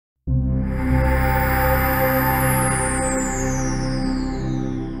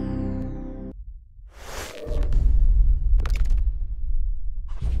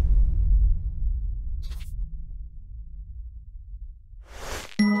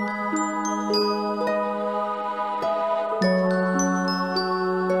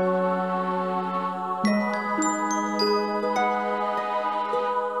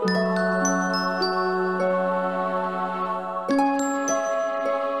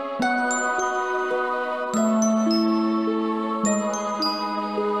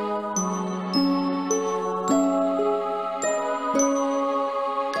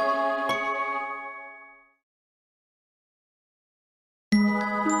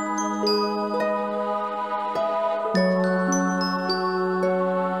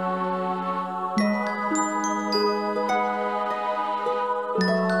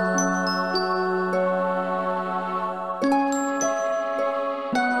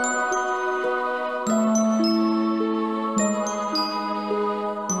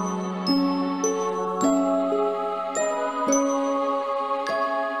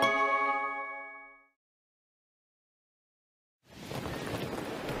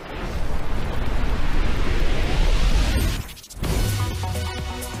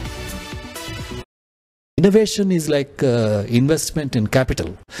Innovation is like investment in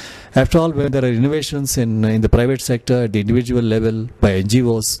capital. After all, when there are innovations in the private sector, at the individual level, by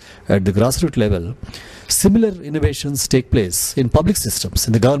NGOs, at the grassroots level, similar innovations take place in public systems,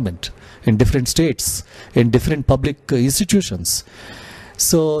 in the government, in different states, in different public institutions.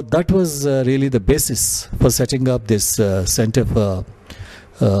 So that was really the basis for setting up this Center for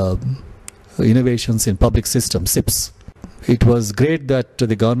Innovations in Public Systems, CIPS. It was great that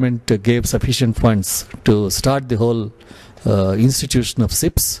the government gave sufficient funds to start the whole institution of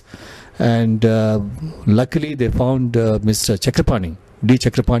CIPS, and luckily they found Mr. Chakrapani, D.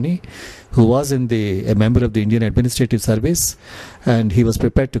 Chakrapani, who was a member of the Indian Administrative Service, and he was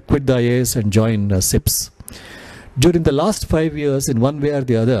prepared to quit the IAS and join CIPS. During the last 5 years, in one way or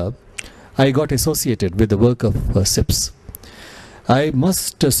the other, I got associated with the work of CIPS. I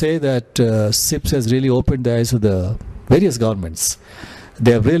must say that CIPS has really opened the eyes of the various governments.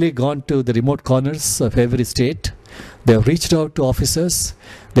 They have really gone to the remote corners of every state. They have reached out to officers.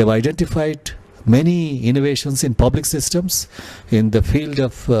 They have identified many innovations in public systems, in the field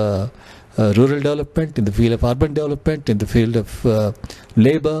of rural development, in the field of urban development, in the field of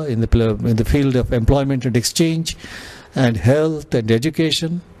labor, in the field of employment and exchange, and health and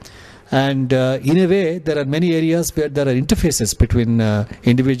education. And in a way, there are many areas where there are interfaces between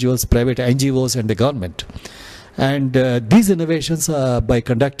individuals, private NGOs, and the government. And these innovations are by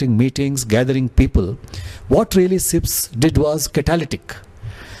conducting meetings, gathering people. What really CIPS did was catalytic.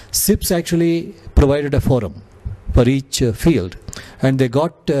 CIPS actually provided a forum for each field, and they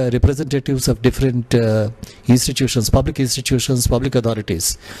got representatives of different institutions, public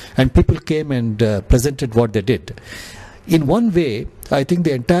authorities, and people came and presented what they did. In one way, I think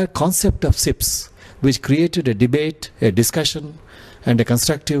the entire concept of CIPS, which created a debate, a discussion, and a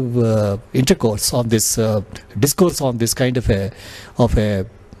constructive intercourse on this discourse on this kind of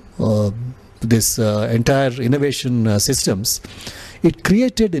this entire innovation systems, it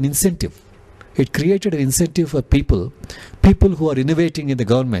created an incentive. It created an incentive for people who are innovating in the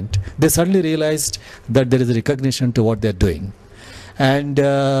government. They suddenly realized that there is a recognition to what they're doing. And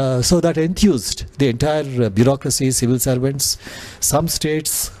so that enthused the entire bureaucracy, civil servants. Some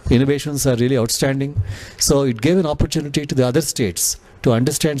states, innovations are really outstanding. So it gave an opportunity to the other states to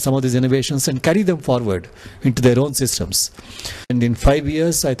understand some of these innovations and carry them forward into their own systems. And in 5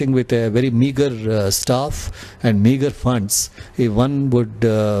 years, I think with a very meager staff and meager funds, if one would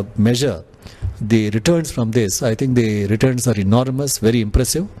measure the returns from this, I think the returns are enormous, very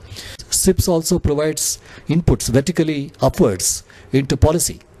impressive. CIPS also provides inputs vertically upwards into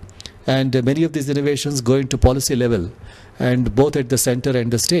policy, and many of these innovations go into policy level, and both at the center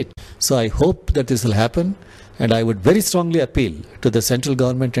and the state. So I hope that this will happen, and I would very strongly appeal to the central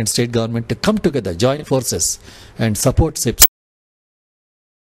government and state government to come together, join forces, and support CIPS.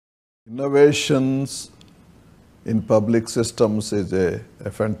 Innovations in public systems is a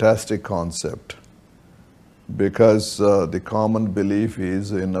fantastic concept, because the common belief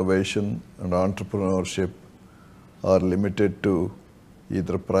is innovation and entrepreneurship are limited to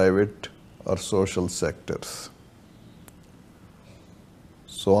either private or social sectors.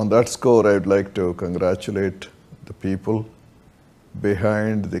 So on that score, I'd like to congratulate the people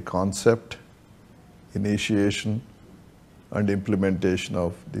behind the concept, initiation, and implementation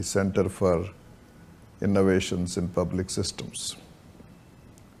of the Center for Innovations in Public Systems.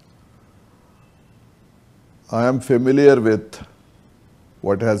 I am familiar with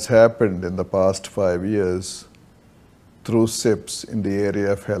what has happened in the past 5 years through CIPS in the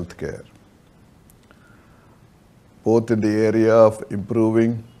area of healthcare, both in the area of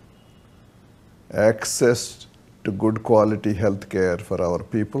improving access to good quality healthcare for our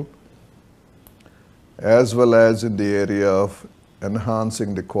people, as well as in the area of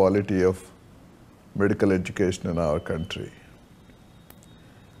enhancing the quality of medical education in our country.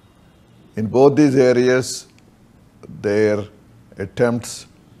 In both these areas, their attempts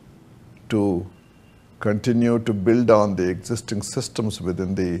to continue to build on the existing systems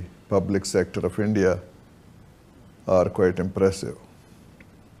within the public sector of India are quite impressive.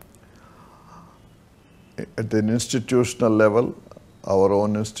 At an institutional level, our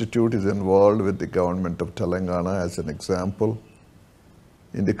own institute is involved with the government of Telangana as an example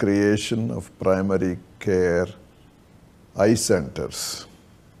in the creation of primary care eye centers,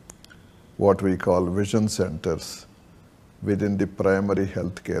 what we call vision centers, within the primary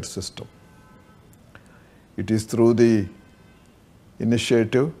healthcare system. It is through the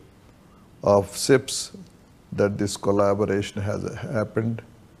initiative of CIPS that this collaboration has happened,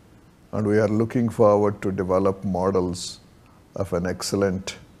 and we are looking forward to develop models of an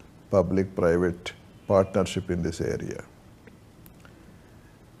excellent public-private partnership in this area.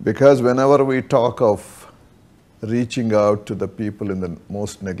 Because whenever we talk of reaching out to the people in the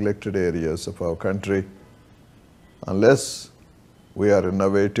most neglected areas of our country. Unless we are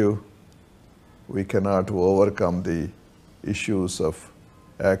innovative, we cannot overcome the issues of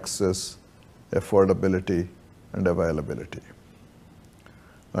access, affordability, and availability.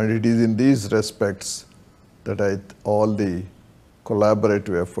 And it is in these respects that all the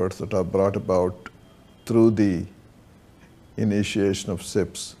collaborative efforts that are brought about through the initiation of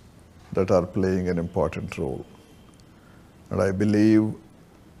CIPS that are playing an important role. And I believe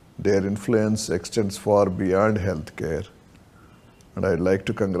their influence extends far beyond healthcare. And I'd like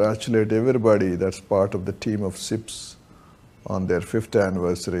to congratulate everybody that's part of the team of CIPS on their 5th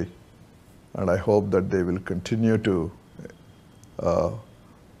anniversary. And I hope that they will continue to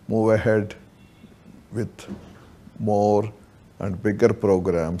move ahead with more and bigger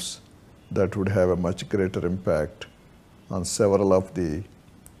programs that would have a much greater impact on several of the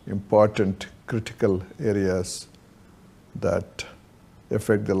important critical areas that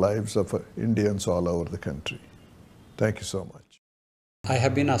affect the lives of Indians all over the country. Thank you so much. I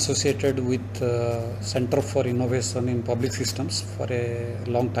have been associated with Center for Innovation in Public Systems for a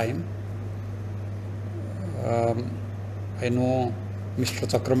long time. I know Mr.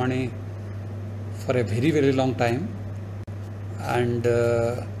 Chakramani for a very, very long time, and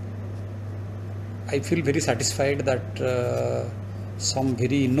I feel very satisfied that some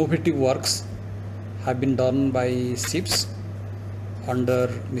very innovative works have been done by CIPS under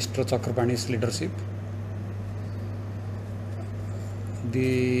Mr. Chakramani's leadership.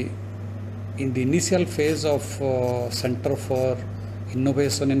 In the initial phase of Center for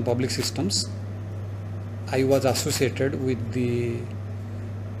Innovation in Public Systems, I was associated with the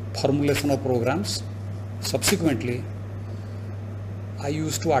formulation of programs. Subsequently, I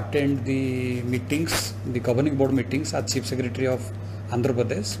used to attend the meetings, the governing board meetings as Chief Secretary of Andhra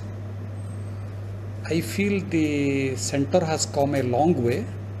Pradesh. I feel the center has come a long way,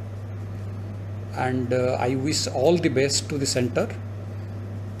 and I wish all the best to the center,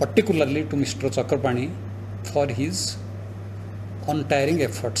 particularly to Mr. Chakrapani for his untiring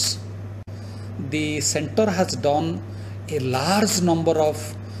efforts. The center has done a large number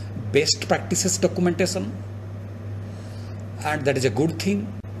of best practices documentation, and that is a good thing.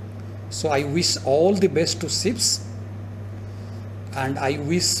 So I wish all the best to CIPS, and I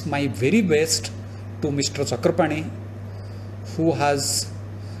wish my very best to Mr. Chakrapani, who has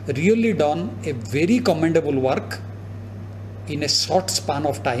really done a very commendable work in a short span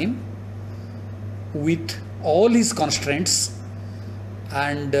of time with all his constraints,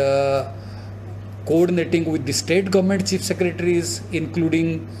 and coordinating with the state government chief secretaries,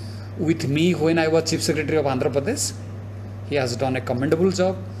 including with me when I was Chief Secretary of Andhra Pradesh. He has done a commendable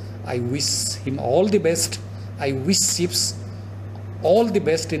job. I wish him all the best. I wish CIPS all the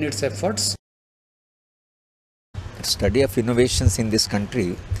best in its efforts. Study of innovations in this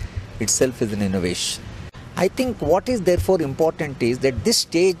country itself is an innovation. I think what is therefore important is that this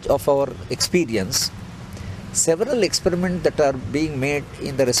stage of our experience, several experiments that are being made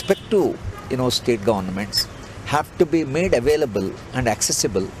in the respective state governments have to be made available and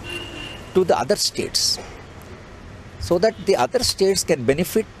accessible to the other states, so that the other states can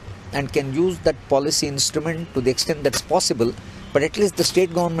benefit and can use that policy instrument to the extent that's possible, but at least the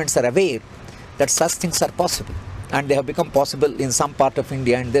state governments are aware that such things are possible, and they have become possible in some part of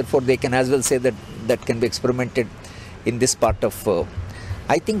India, and therefore they can as well say that that can be experimented in this part of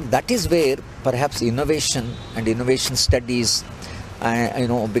I think that is where perhaps innovation and innovation studies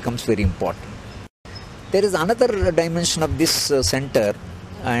becomes very important. There is another dimension of this center,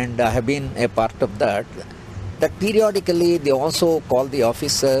 and I have been a part of that periodically they also call the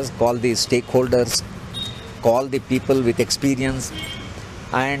officers, call the stakeholders, call the people with experience,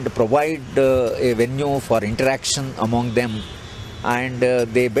 and provide a venue for interaction among them, and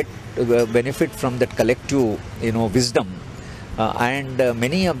they benefit from that collective wisdom, and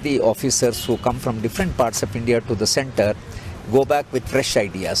many of the officers who come from different parts of India to the center go back with fresh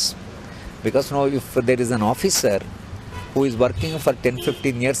ideas, because if there is an officer who is working for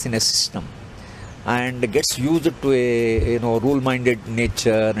 10-15 years in a system and gets used to a rule-minded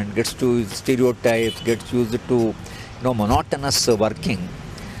nature and gets to stereotypes, gets used to monotonous working,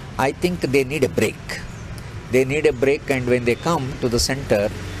 I think they need a break. They need a break, and when they come to the center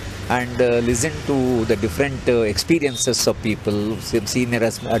and listen to the different experiences of people, senior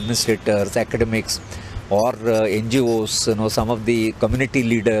administrators, academics, or NGOs, some of the community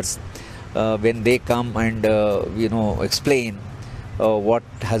leaders, when they come and explain what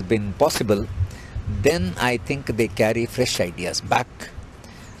has been possible, then I think they carry fresh ideas back,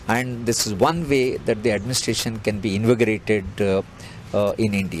 and this is one way that the administration can be invigorated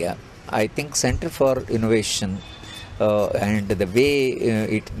in India. I think Center for Innovation and the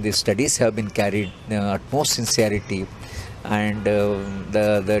way the studies have been carried, utmost sincerity, and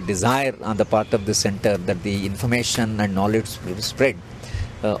the desire on the part of the center that the information and knowledge will spread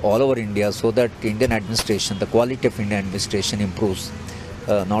all over India, so that Indian administration, the quality of Indian administration improves,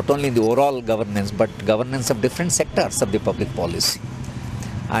 not only in the overall governance, but governance of different sectors of the public policy.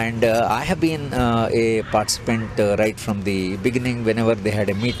 And I have been a participant right from the beginning. Whenever they had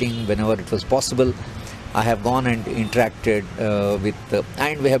a meeting, whenever it was possible, I have gone and interacted with,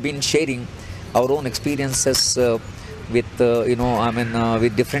 and we have been sharing our own experiences with,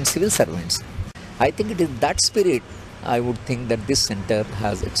 with different civil servants. I think it is that spirit. I would think that this center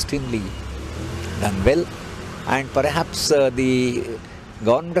has extremely done well, and perhaps the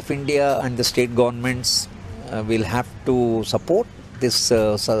Government of India and the state governments will have to support this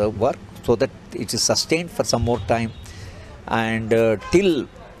work so that it is sustained for some more time, and till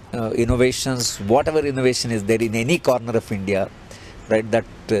innovations, whatever innovation is there in any corner of India, right, that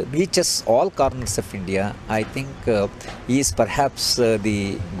reaches all corners of India, I think is perhaps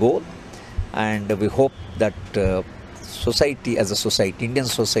the goal. And we hope that society as a society, Indian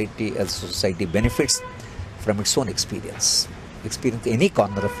society as a society, benefits from its own experience any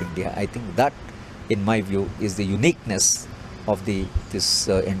corner of India. I think that, in my view, is the uniqueness of this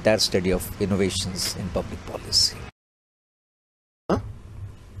entire study of innovations in public policy.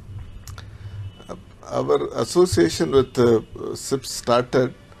 Our association with CIPS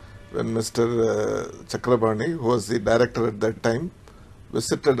started when Mr. Chakrabarty, who was the director at that time,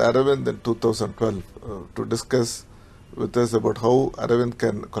 visited Aravind in 2012 to discuss with us about how Aravind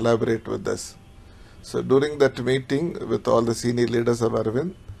can collaborate with us. So during that meeting with all the senior leaders of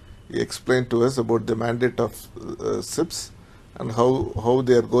Aravind, he explained to us about the mandate of CIPS and how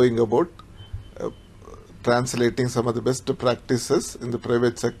they are going about translating some of the best practices in the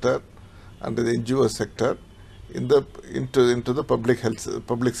private sector and the NGO sector into the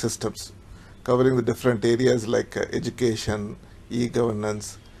public systems, covering the different areas like education,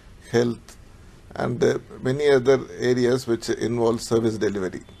 e-governance, health, and many other areas which involve service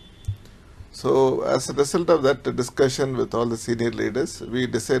delivery. So as a result of that discussion with all the senior leaders, we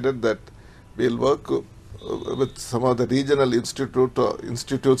decided that we'll work with some of the regional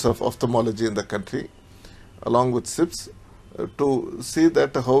institutes of ophthalmology in the country, along with CIPS, to see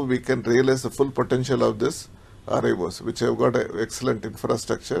that how we can realize the full potential of this RIOs, which have got an excellent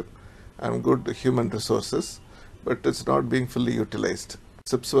infrastructure and good human resources, but it's not being fully utilized.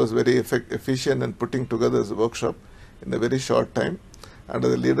 CIPS was very efficient in putting together this workshop in a very short time, under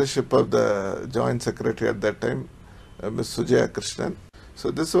the leadership of the Joint Secretary at that time, Ms. Sujaya Krishnan.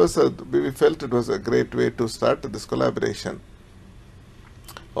 So this was we felt it was a great way to start this collaboration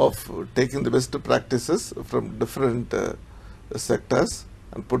of taking the best practices from different sectors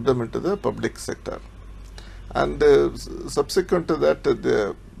and put them into the public sector. And subsequent to that,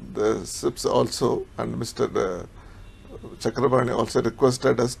 the CIPS also and Mr. Chakrabarty also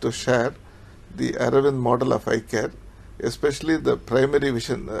requested us to share the Aravind model of eye care, especially the primary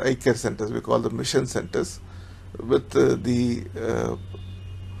vision eye care centers, we call them mission centers, with the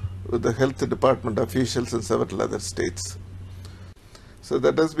health department officials in several other states. So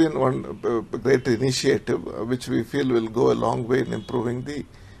that has been one great initiative which we feel will go a long way in improving the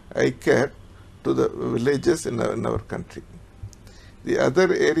eye care to the villages in our country. The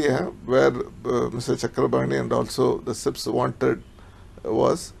other area where Mr. Chakrabarty and also the CIPS wanted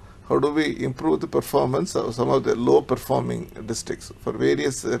was, how do we improve the performance of some of the low performing districts? For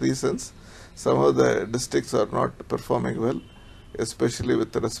various reasons, some of the districts are not performing well, especially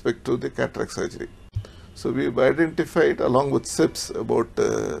with respect to the cataract surgery. So we've identified, along with CIPS, about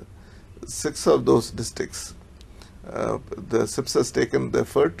 6 of those districts. The CIPS has taken the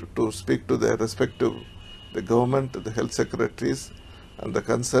effort to speak to their respective, the government, the health secretaries, and the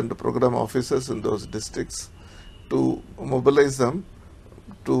concerned program officers in those districts to mobilize them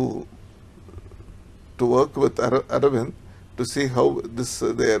to work with Aravind to see how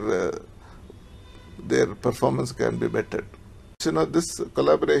their performance can be bettered. So now this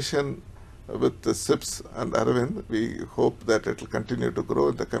collaboration with the CIPS and Aravind, we hope that it will continue to grow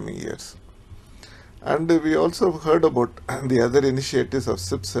in the coming years. And we also heard about the other initiatives of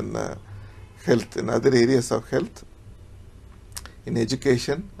CIPS in health, in other areas of health, in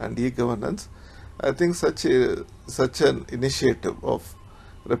education and e-governance. I think such an initiative of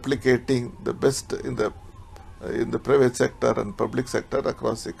replicating the best in the private sector and public sector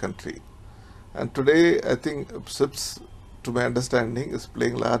across the country. And today, I think CIPS, to my understanding, is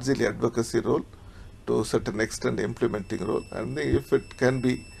playing largely advocacy role, to a certain extent implementing role. And if it can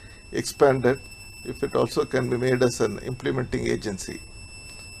be expanded, if it also can be made as an implementing agency,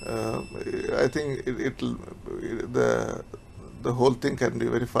 I think the whole thing can be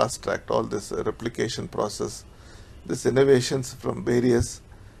very fast tracked. All this replication process, this innovations from various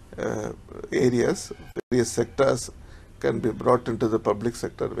areas, various sectors can be brought into the public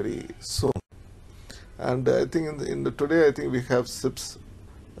sector very soon. And I think today I think we have CIPS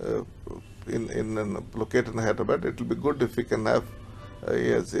located in Hyderabad. It will be good if we can have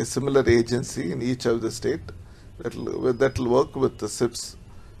a similar agency in each of the state that will work with the CIPS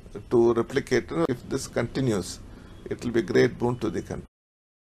to replicate. If this continues, it will be a great boon to the country.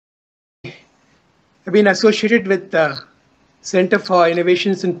 I've been associated with the Center for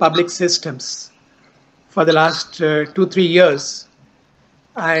Innovations in Public Systems for the last 2-3 years,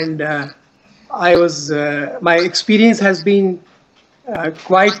 and my experience has been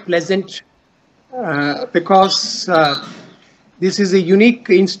quite pleasant because this is a unique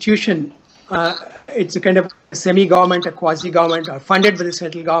institution. It's a kind of semi-government, a quasi-government, or funded by the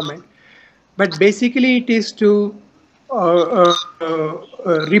central government. But basically, it is to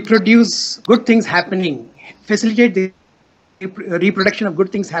reproduce good things happening, facilitate the reproduction of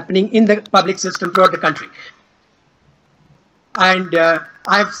good things happening in the public system throughout the country. And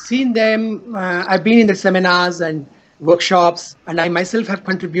I've seen them, I've been in the seminars and workshops, and I myself have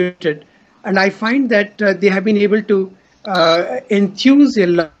contributed. And I find that they have been able to enthuse a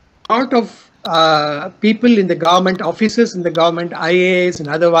lot of people in the government offices, in the government IITs and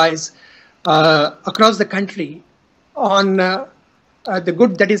otherwise across the country on the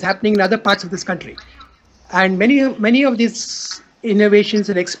good that is happening in other parts of this country. And many of these innovations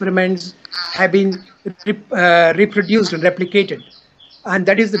and experiments have been reproduced and replicated, and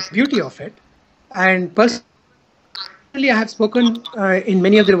that is the beauty of it. And personally, I have spoken in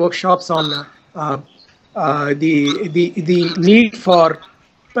many of the workshops on the need for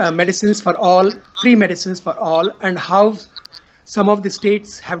medicines for all, free medicines for all, and how some of the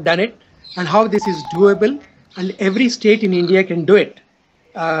states have done it, and how this is doable, and every state in India can do it.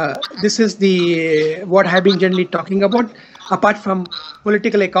 This is what I have been generally talking about, apart from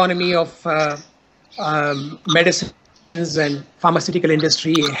political economy of medicines and pharmaceutical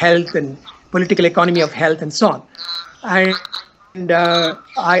industry, health and political economy of health and so on. And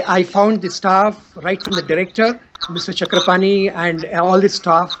I found the staff, right from the director, Mr. Chakrapani, and all the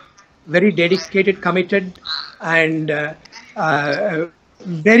staff very dedicated, committed, and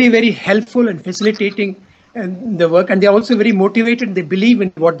very, very helpful and facilitating the work. And they're also very motivated. They believe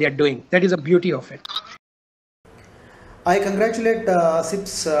in what they're doing. That is the beauty of it. I congratulate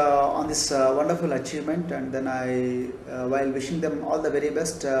CIPS on this wonderful achievement, and then while wishing them all the very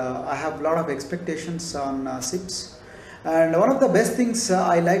best, I have a lot of expectations on CIPS. And one of the best things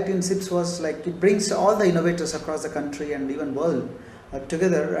I liked in CIPS was like it brings all the innovators across the country and even world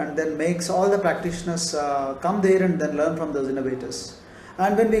together, and then makes all the practitioners come there and then learn from those innovators.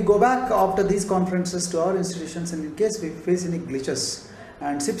 And when we go back after these conferences to our institutions, and in case we face any glitches,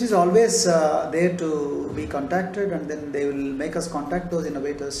 and CIPS is always there to be contacted, and then they will make us contact those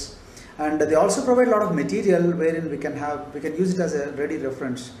innovators. And they also provide a lot of material wherein we can use it as a ready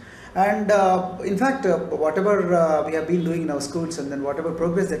reference. And in fact, whatever we have been doing in our schools, and then whatever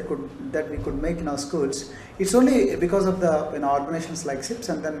progress that we could make in our schools, it's only because of the organizations like CIPS.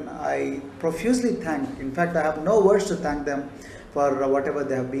 And then I profusely thank. In fact, I have no words to thank them for whatever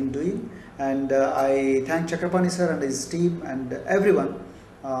they have been doing. And I thank Chakrapani sir and his team and everyone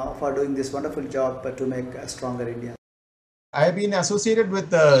for doing this wonderful job to make a stronger India. I have been associated with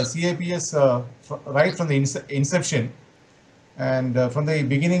the CIPS right from the inception. And from the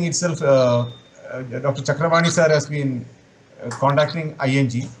beginning itself, Dr. Chakrapani sir has been contacting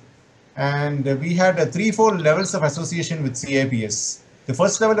ING. And we had 3-4 levels of association with CIPS. The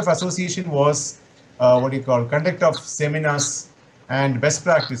first level of association was conduct of seminars and best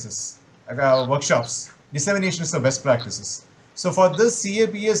practices, workshops, disseminations of best practices. So for this,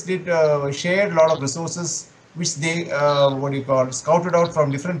 CIPS did shared a lot of resources which they scouted out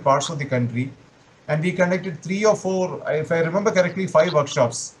from different parts of the country. And we conducted 3 or 4, if I remember correctly, 5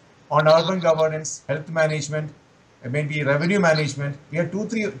 workshops on urban governance, health management, maybe revenue management. We had two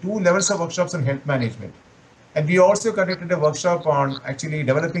levels of workshops on health management. And we also conducted a workshop on actually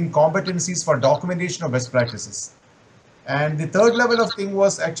developing competencies for documentation of best practices. And the third level of thing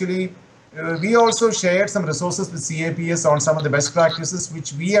was actually, we also shared some resources with CIPS on some of the best practices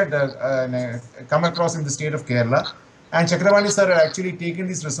which we had come across in the state of Kerala. And Chakrapani sir had actually taken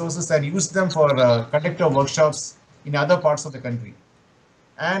these resources and used them for conduct of workshops in other parts of the country.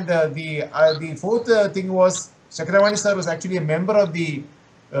 And the fourth thing was, Chakrapani sir was actually a member of the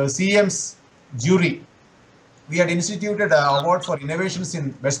CM's jury. We had instituted an award for innovations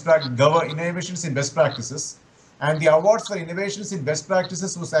in best practices, And the awards for innovations in best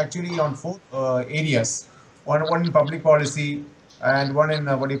practices was actually on 4 areas. One in public policy, and one in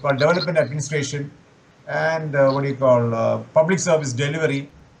what you call development administration, and public service delivery,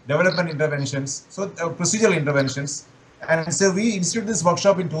 development interventions, so procedural interventions. And so we instituted this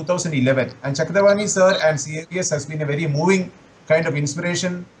workshop in 2011, and Chakravani sir and CAPS has been a very moving kind of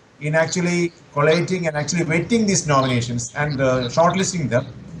inspiration in actually collating and actually vetting these nominations and shortlisting them.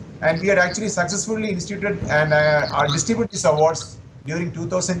 And we had actually successfully instituted and distributed these awards during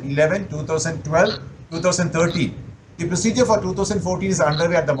 2011, 2012, 2013. The procedure for 2014 is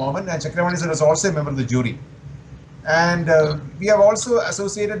underway at the moment, and Chakravani sir is also a member of the jury. And we have also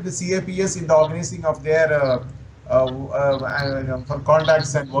associated the CIPS in the organizing of their for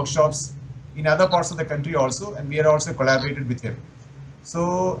contacts and workshops in other parts of the country also, and we have also collaborated with him.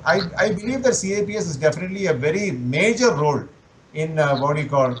 So I believe that CIPS is definitely a very major role in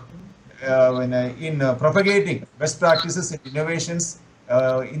propagating best practices and innovations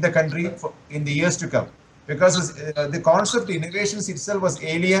in the country in the years to come. Because the concept of innovations itself was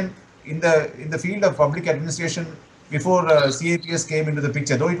alien in the field of public administration before CIPS came into the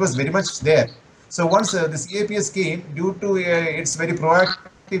picture, though it was very much there. So once the CIPS came, due to its very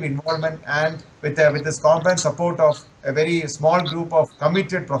proactive involvement and with the compound support of a very small group of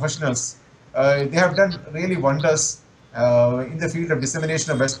committed professionals, they have done really wonders in the field of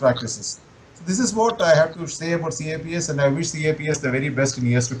dissemination of best practices. So this is what I have to say about CIPS, and I wish CIPS the very best in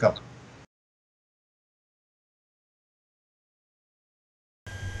years to come.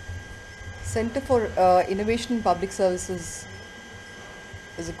 Center for Innovation in Public Services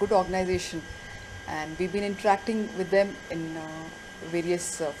is a good organization, and we've been interacting with them in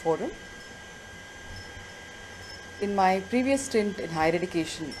various forums. In my previous stint in higher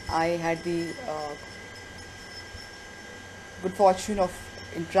education, I had the good fortune of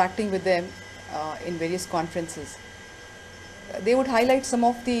interacting with them in various conferences. They would highlight some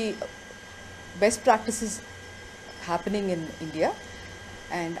of the best practices happening in India,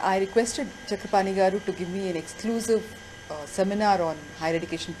 and I requested Chakrapani Garu to give me an exclusive seminar on higher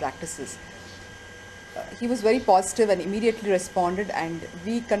education practices. He was very positive and immediately responded, and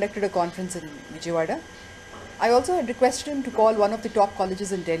we conducted a conference in Vijayawada. I also had requested him to call one of the top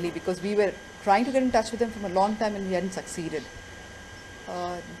colleges in Delhi, because we were trying to get in touch with them from a long time and we hadn't succeeded.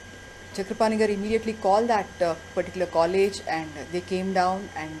 Chakrapani Garu immediately called that particular college, and they came down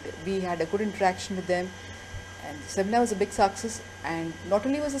and we had a good interaction with them. And the seminar was a big success, and not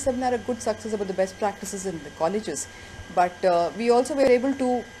only was the seminar a good success about the best practices in the colleges, but we also were able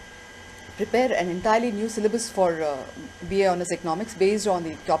to prepare an entirely new syllabus for BA Honours Economics based on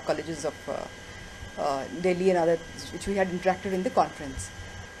the top colleges of Delhi and others, which we had interacted in the conference.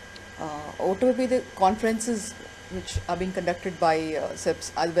 Whatever be the conferences which are being conducted by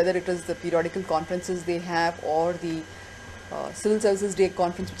CIPS, whether it is the periodical conferences they have or the Civil Services Day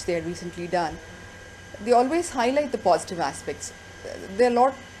conference which they had recently done, they always highlight the positive aspects. There are a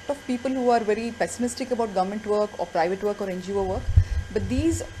lot of people who are very pessimistic about government work or private work or NGO work, but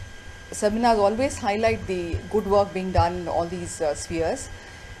these seminars always highlight the good work being done in all these spheres.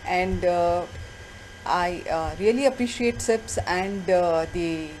 And I really appreciate CIPS and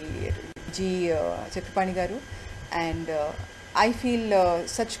the Chakrapani Garu, and I feel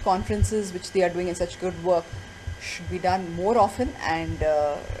such conferences which they are doing and such good work should be done more often, and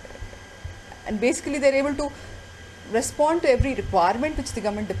basically they're able to respond to every requirement which the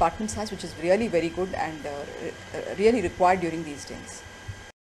government departments has, which is really very good and really required during these days.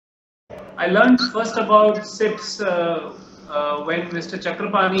 I learned first about CIPS when Mr.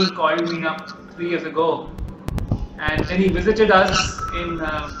 Chakrapani called me up 3 years ago, and then he visited us in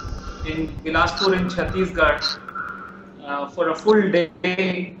Bilaspur in Chhattisgarh for a full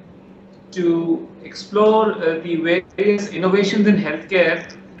day to explore the various innovations in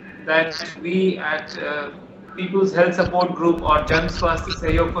healthcare that we at People's Health Support Group, or Jan Swasthya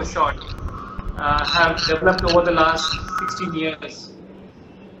Sahyog for short, have developed over the last 16 years.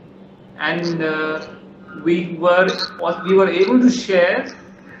 And we were able to share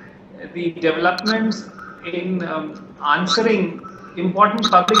the developments in answering important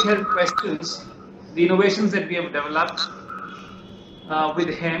public health questions, the innovations that we have developed with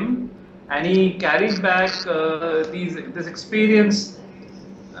him, and he carried back this experience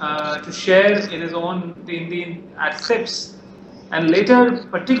to share in his own at CIPS. And later,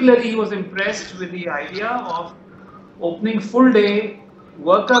 particularly, he was impressed with the idea of opening full-day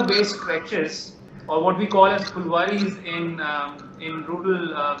worker-based creches, or what we call as Fulwaris in rural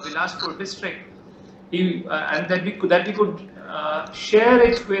Bilaspur district. And that we could share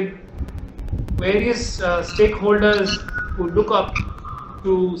it with various stakeholders who look up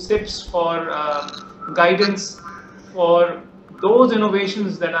to CIPS for guidance for those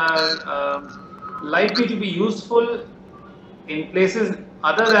innovations that are likely to be useful in places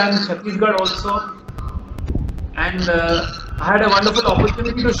other than Chhattisgarh also. And I had a wonderful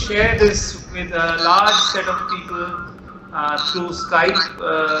opportunity to share this with a large set of people through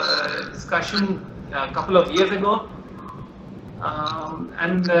Skype discussion a couple of years ago.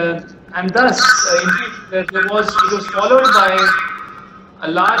 And thus, indeed, it was followed by a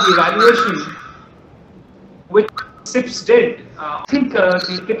large evaluation which CIPS did. I think the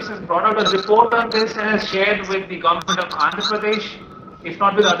CIPS has brought out a report on this and has shared with the government of Andhra Pradesh, if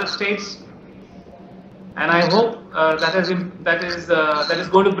not with other states. And I hope that is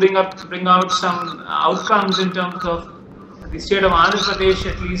going to bring out some outcomes in terms of the state of Andhra Pradesh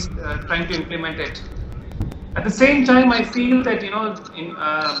at least trying to implement it. At the same time, I feel that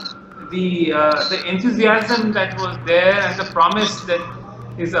the enthusiasm that was there and the promise that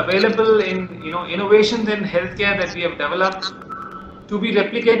is available in innovations in healthcare that we have developed to be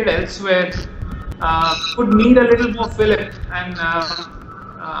replicated elsewhere could need a little more fillip, and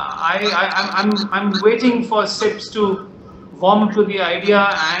I'm waiting for CIPS to warm to the idea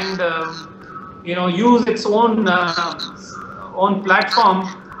and use its own platform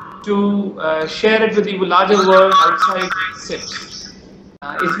to share it with the larger world outside CIPS.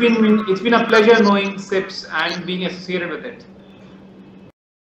 It's been a pleasure knowing CIPS and being associated with it.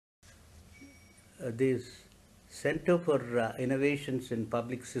 This Center for Innovations in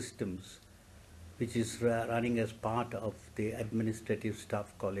Public Systems, which is running as part of the Administrative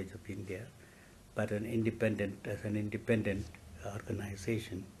Staff College of India, but as an independent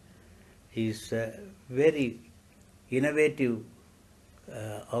organization, is a very innovative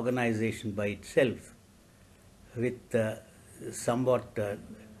organization by itself, with somewhat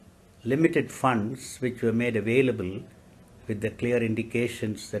limited funds which were made available, with the clear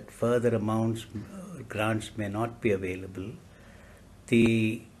indications that further amounts grants may not be available.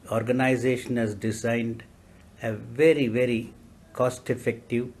 The organization has designed a very, very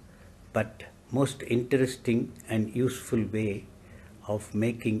cost-effective but most interesting and useful way of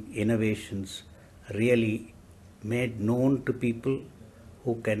making innovations really made known to people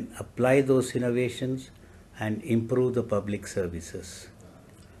who can apply those innovations and improve the public services.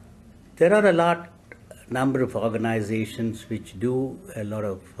 There are a number of organizations which do a lot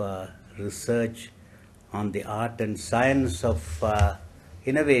of research on the art and science of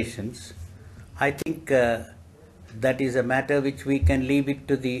innovations. I think that is a matter which we can leave it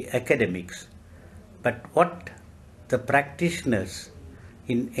to the academics. But what the practitioners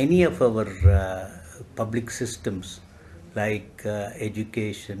in any of our public systems like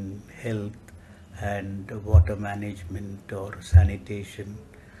education, health, and water management or sanitation,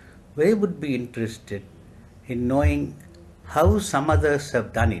 they would be interested in knowing how some others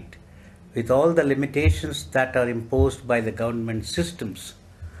have done it with all the limitations that are imposed by the government systems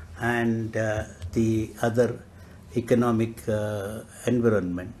and the other economic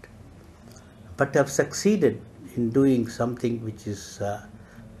environment, but have succeeded in doing something which is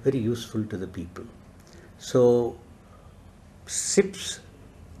very useful to the people. So CIPS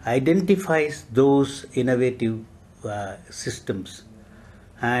identifies those innovative systems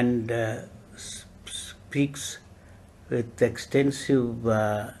and speaks with extensive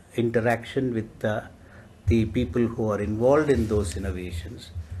interaction with the people who are involved in those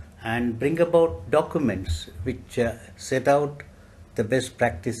innovations and bring about documents which set out the best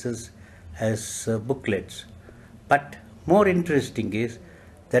practices as booklets. But more interesting is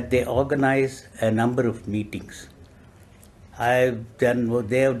that they organize a number of meetings. They have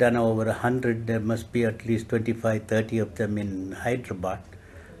done over 100, there must be at least 25, 30 of them in Hyderabad.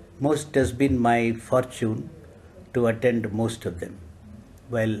 Most has been my fortune to attend most of them,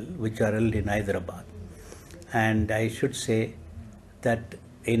 which are held in Hyderabad. And I should say that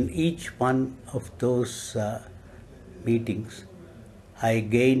in each one of those meetings, I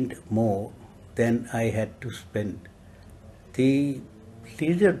gained more than I had to spend. The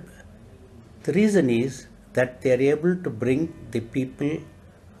reason is that they are able to bring the people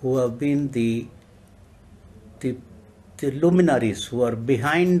who have been the luminaries who are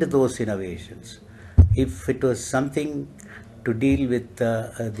behind those innovations. If it was something to deal with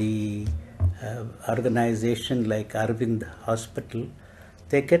the organization like Arvind Hospital,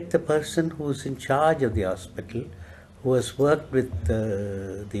 they get the person who is in charge of the hospital, who has worked with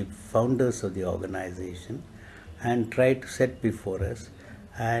the founders of the organization and tried to set before us.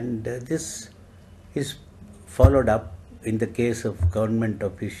 And this is followed up in the case of government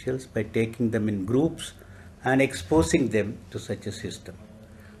officials by taking them in groups and exposing them to such a system.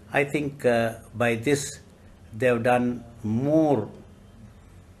 I think by this they have done more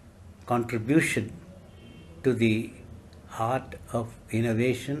contribution to the art of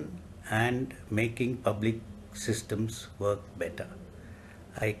innovation and making public systems work better.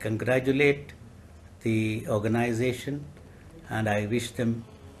 I congratulate the organization and I wish them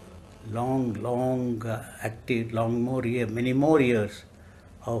many more years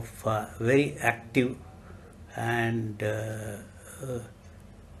of very active and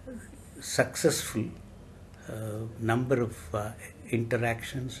successful number of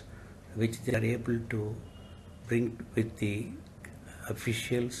interactions which they are able to bring with the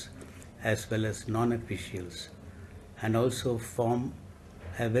officials as well as non-officials, and also form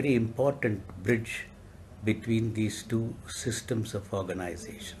a very important bridge between these two systems of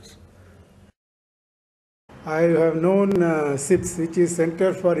organizations. I have known CIPS, which is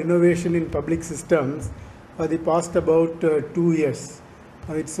Center for Innovation in Public Systems, for the past about 2 years.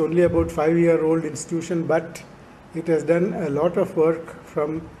 It's only about 5-year-old institution, but it has done a lot of work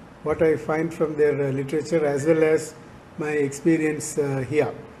from what I find from their literature as well as my experience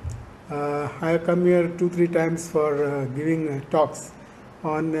here. I have come here 2-3 times for giving talks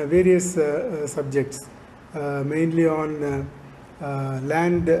on various subjects, mainly on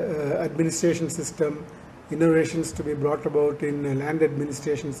land administration system, innovations to be brought about in land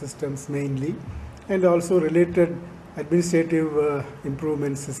administration systems mainly, and also related administrative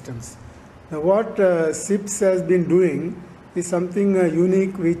improvement systems. Now what CIPS has been doing is something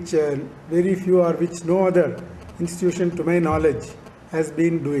unique which very few or which no other institution to my knowledge has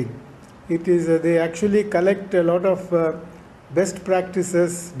been doing. It is they actually collect a lot of best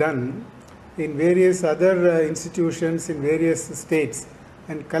practices done in various other institutions in various states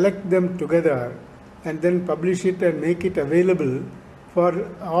and collect them together and then publish it and make it available for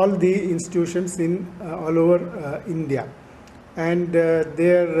all the institutions in all over India. And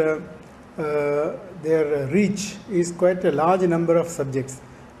their reach is quite a large number of subjects,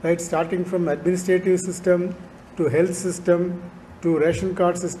 right? Starting from administrative system to health system to ration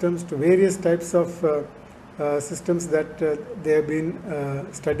card systems to various types of systems that they have been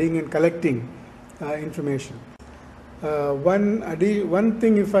studying and collecting information. One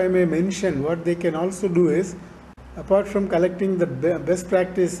thing, if I may mention, what they can also do is, apart from collecting the best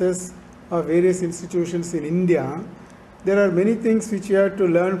practices of various institutions in India, there are many things which we have to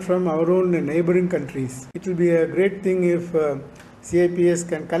learn from our own neighboring countries. It will be a great thing if CIPS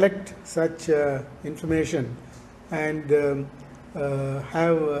can collect such information and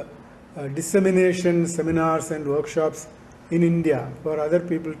have dissemination seminars and workshops in India for other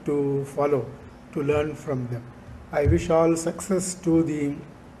people to follow, to learn from them. I wish all success to the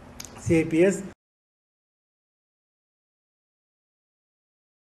CIPS.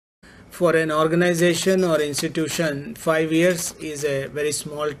 For an organization or institution, 5 years is a very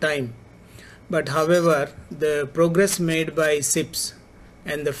small time. But however, the progress made by CIPS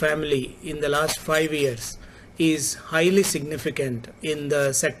and the family in the last 5 years is highly significant in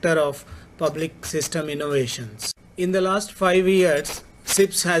the sector of public system innovations. In the last 5 years,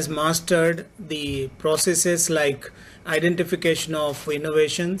 CIPS has mastered the processes like identification of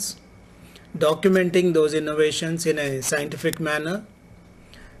innovations, documenting those innovations in a scientific manner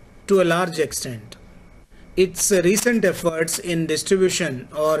to a large extent. Its recent efforts in distribution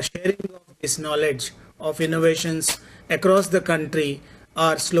or sharing of this knowledge of innovations across the country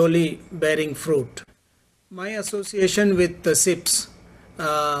are slowly bearing fruit. My association with the CIPS,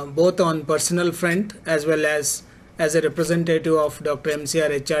 both on personal front as well as a representative of Dr.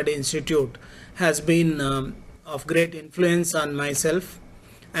 MCR HRD Institute, has been of great influence on myself.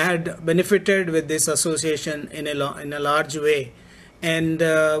 I had benefited with this association in a large way, and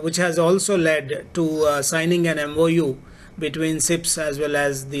which has also led to signing an MOU between CIPS as well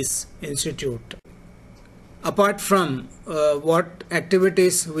as this institute. Apart from what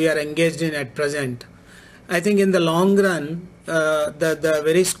activities we are engaged in at present, I think in the long run, the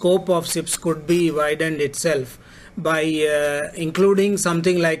very scope of CIPS could be widened itself by including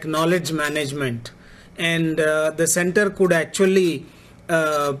something like knowledge management, and the center could actually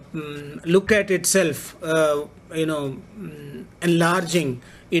look at itself, enlarging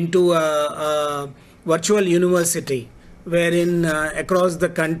into a virtual university wherein across the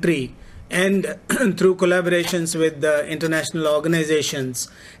country and through collaborations with the international organizations,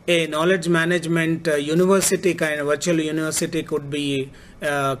 a knowledge management university, kind of virtual university, could be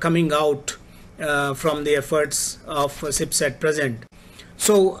coming out from the efforts of CIPS at present.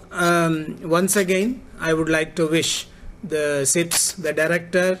 So once again, I would like to wish the CIPS, the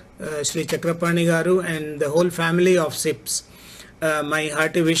director, Sri Chakrapani Garu, and the whole family of CIPS my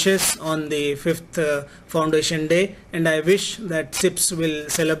hearty wishes on the 5th Foundation Day, and I wish that CIPS will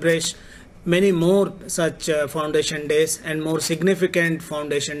celebrate many more such Foundation Days and more significant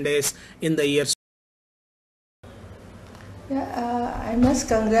Foundation Days in the years. I must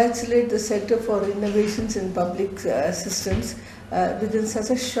congratulate the Center for Innovations in Public Systems within such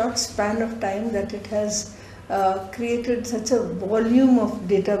a short span of time that it has created such a volume of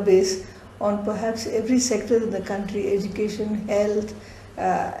database on perhaps every sector in the country, education, health,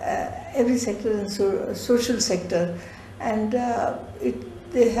 every sector in social sector. And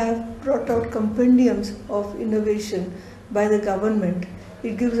they have brought out compendiums of innovation by the government.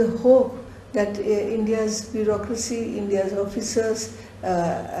 It gives a hope that India's bureaucracy, India's officers,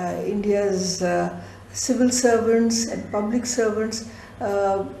 India's civil servants and public servants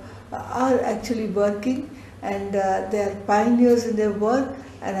are actually working, and they are pioneers in their work,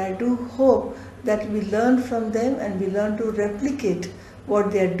 and I do hope that we learn from them and we learn to replicate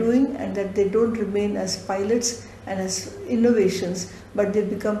what they are doing, and that they don't remain as pilots and as innovations, but they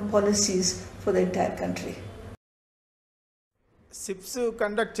become policies for the entire country. CIPS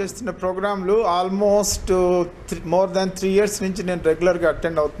conduct చేస్తున్న ప్రోగ్రాంలు almost more than 3 years నుంచి నేను రెగ్యులర్గా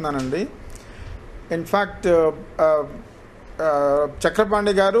attend అవుతున్నానండి. In fact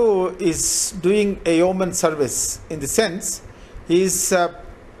Chakrapani గారు is doing a human service in the sense is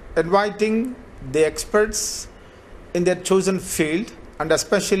inviting the experts in their chosen field, and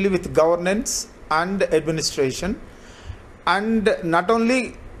especially with governance and administration, and not only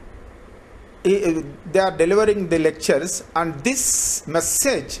they are delivering the lectures, and this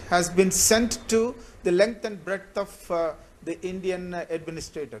message has been sent to the length and breadth of the Indian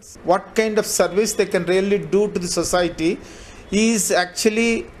administrators. What kind of service they can really do to the society is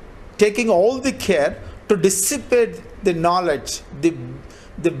actually taking all the care to dissipate the knowledge,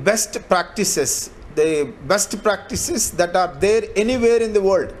 the best practices that are there anywhere in the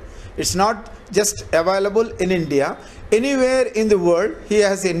world. It's not just available in India. Anywhere in the world, he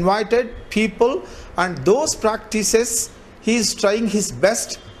has invited people, and those practices he is trying his best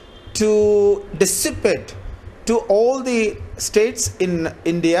to dissipate to all the states in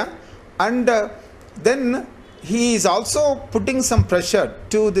India, and then he is also putting some pressure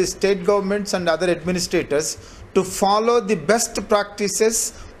to the state governments and other administrators to follow the best practices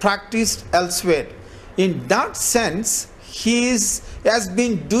practiced elsewhere. In that sense, he has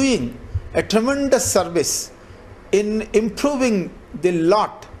been doing a tremendous service in improving the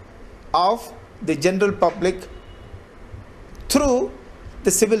lot of the general public through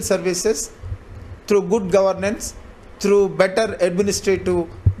the civil services, through good governance, through better administrative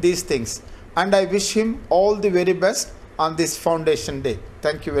these things. And I wish him all the very best on this Foundation Day.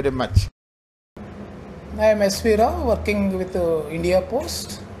 Thank you very much. I am S.V. Rao, working with India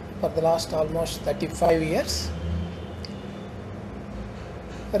Post for the last almost 35 years.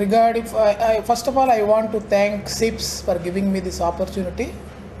 Regarding, first of all, I want to thank CIPS for giving me this opportunity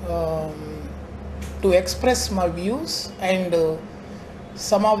to express my views and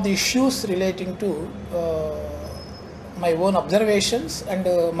some of the issues relating to my own observations and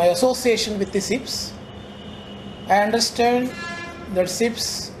my association with the CIPS. I understand that CIPS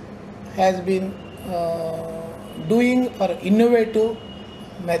has been doing for innovative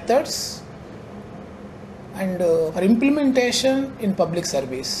methods and for implementation in public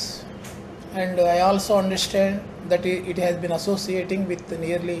service, and I also understand that it has been associating with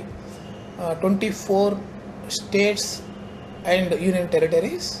nearly 24 states and union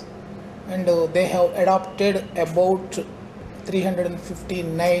territories, and they have adopted about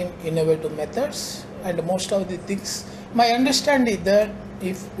 359 innovative methods. And most of the things, my understanding is that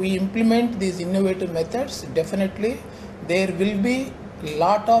if we implement these innovative methods, definitely there will be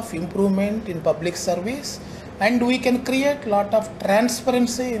lot of improvement in public service, and we can create lot of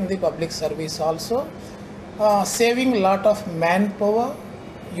transparency in the public service also, saving lot of manpower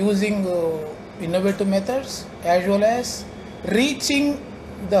using innovative methods, as well as reaching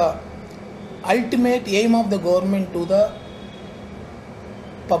the ultimate aim of the government to the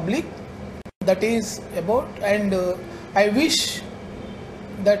public. That is about, and I wish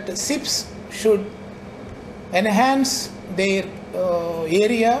that CIPS should enhance their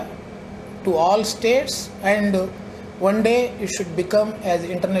area to all states, and one day it should become as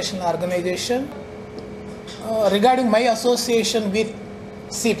international organization. Regarding my association with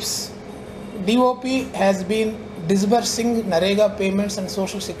CIPS, DOP has been disbursing NREGA payments and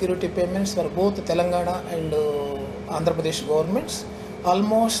social security payments for both Telangana and Andhra Pradesh governments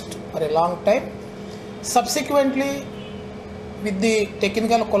almost for a long time. Subsequently, with the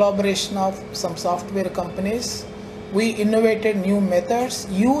technical collaboration of some software companies, we innovated new methods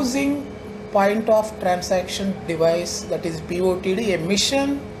using point of transaction device, that is POTD, a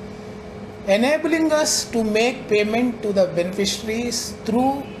mission enabling us to make payment to the beneficiaries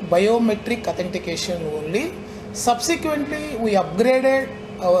through biometric authentication only. Subsequently, we upgraded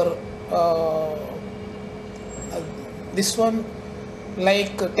our this one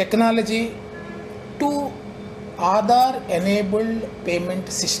like technology to Aadhaar enabled payment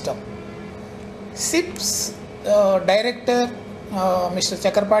system. CIPS director Mr.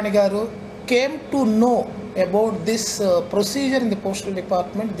 Chakrapani Garu came to know about this procedure in the postal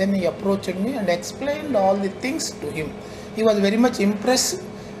department. Then he approached me and explained all the things to him. He was very much impressed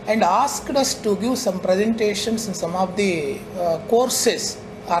and asked us to give some presentations in some of the courses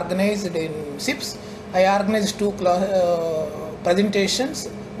organized in CIPS. I organized two presentations,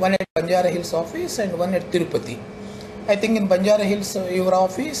 one at Banjara Hills office and one at Tirupati. I think in Banjara Hills, your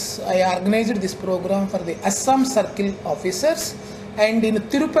office, I organized this program for the Assam Circle officers, and in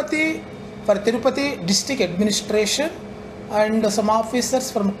Tirupati, for Tirupati district administration and some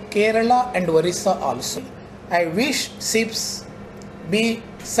officers from Kerala and Orissa also. I wish CIPS be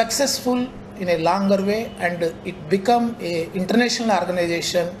successful in a longer way and it become an international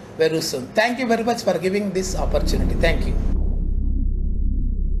organization very soon. Thank you very much for giving this opportunity. Thank you.